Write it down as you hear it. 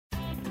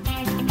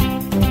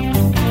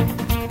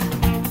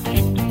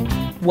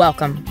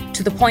Welcome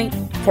to The Point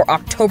for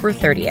October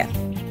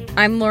 30th.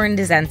 I'm Lauren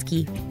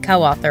Dezensky,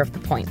 co-author of The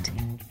Point.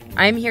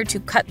 I'm here to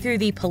cut through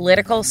the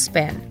political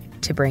spin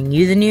to bring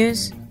you the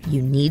news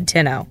you need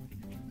to know.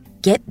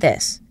 Get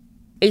this.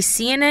 A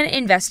CNN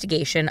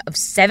investigation of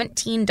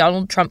 17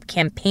 Donald Trump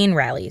campaign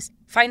rallies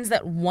finds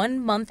that 1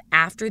 month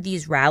after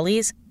these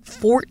rallies,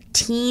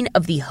 14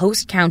 of the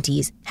host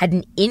counties had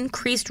an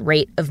increased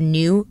rate of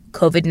new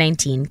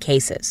COVID-19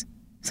 cases.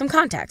 Some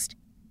context.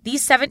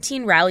 These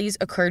 17 rallies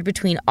occurred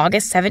between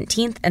August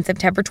 17th and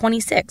September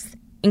 26th,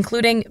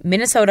 including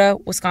Minnesota,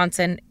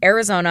 Wisconsin,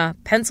 Arizona,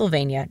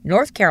 Pennsylvania,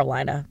 North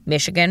Carolina,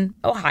 Michigan,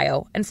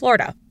 Ohio, and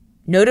Florida.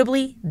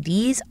 Notably,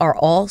 these are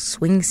all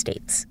swing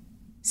states.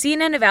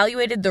 CNN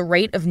evaluated the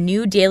rate of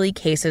new daily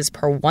cases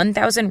per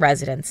 1,000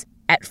 residents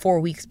at 4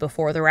 weeks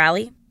before the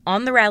rally,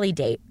 on the rally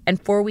date,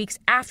 and 4 weeks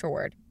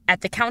afterward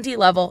at the county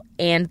level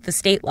and the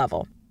state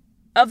level.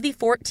 Of the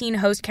 14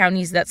 host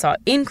counties that saw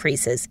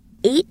increases,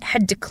 8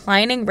 had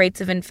declining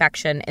rates of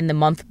infection in the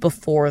month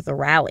before the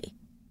rally.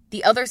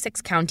 The other 6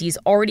 counties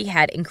already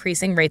had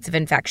increasing rates of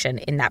infection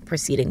in that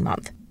preceding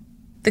month.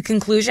 The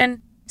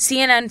conclusion?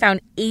 CNN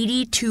found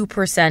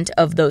 82%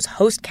 of those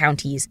host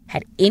counties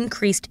had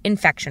increased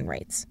infection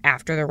rates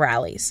after the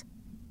rallies.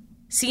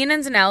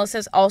 CNN's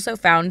analysis also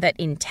found that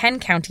in 10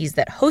 counties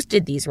that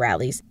hosted these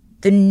rallies,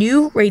 the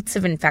new rates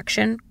of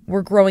infection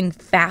were growing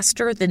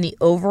faster than the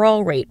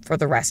overall rate for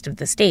the rest of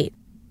the state.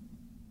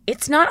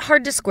 It's not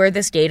hard to square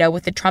this data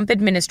with the Trump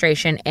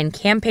administration and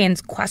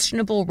campaign's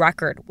questionable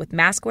record with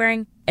mask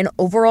wearing and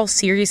overall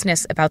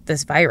seriousness about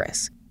this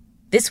virus.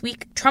 This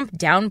week, Trump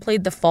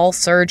downplayed the fall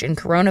surge in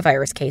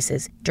coronavirus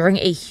cases during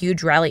a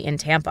huge rally in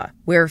Tampa,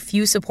 where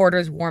few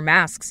supporters wore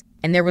masks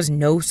and there was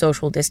no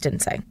social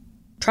distancing.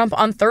 Trump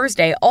on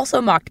Thursday also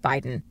mocked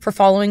Biden for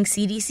following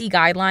CDC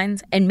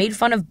guidelines and made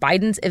fun of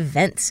Biden's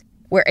events,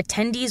 where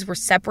attendees were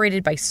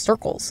separated by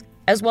circles,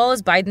 as well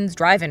as Biden's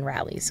drive-in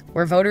rallies,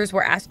 where voters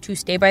were asked to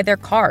stay by their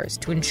cars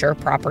to ensure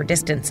proper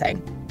distancing.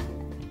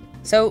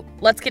 So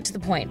let's get to the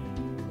point.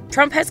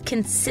 Trump has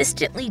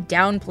consistently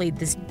downplayed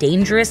this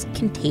dangerous,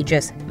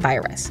 contagious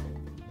virus.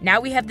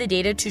 Now we have the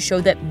data to show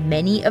that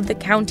many of the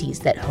counties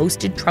that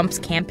hosted Trump's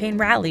campaign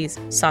rallies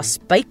saw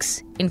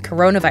spikes in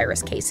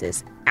coronavirus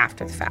cases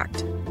after the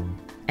fact.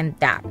 And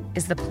that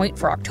is the point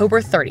for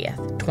October 30th,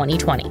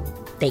 2020.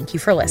 Thank you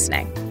for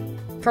listening.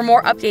 For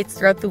more updates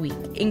throughout the week,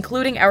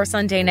 including our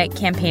Sunday night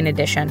campaign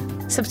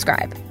edition,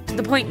 subscribe to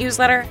The Point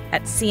newsletter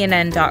at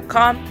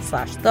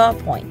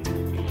cnn.com/thepoint.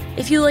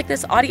 If you like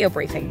this audio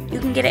briefing,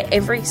 you can get it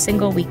every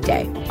single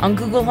weekday on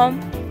Google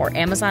Home or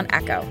Amazon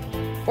Echo,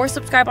 or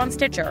subscribe on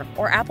Stitcher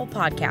or Apple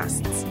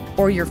Podcasts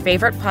or your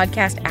favorite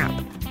podcast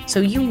app so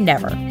you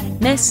never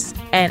miss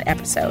an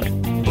episode.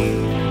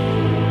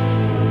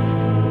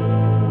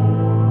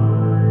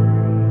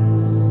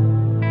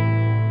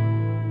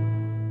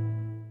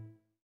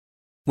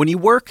 When you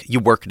work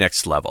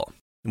next level.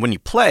 And when you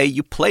play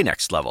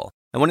next level.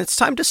 And when it's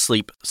time to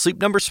sleep,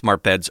 Sleep Number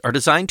smart beds are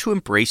designed to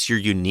embrace your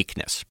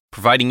uniqueness,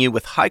 providing you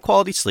with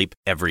high-quality sleep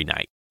every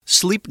night.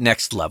 Sleep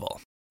next level.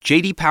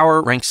 J.D.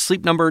 Power ranks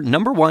Sleep Number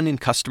 #1 in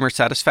customer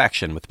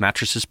satisfaction with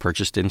mattresses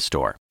purchased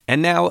in-store.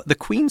 And now, the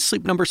Queen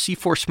Sleep Number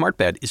C4 smart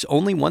bed is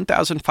only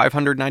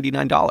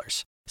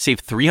 $1,599.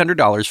 Save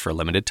 $300 for a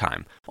limited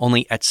time,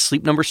 only at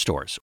Sleep Number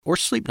stores or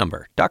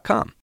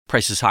sleepnumber.com.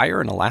 Prices higher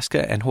in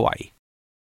Alaska and Hawaii.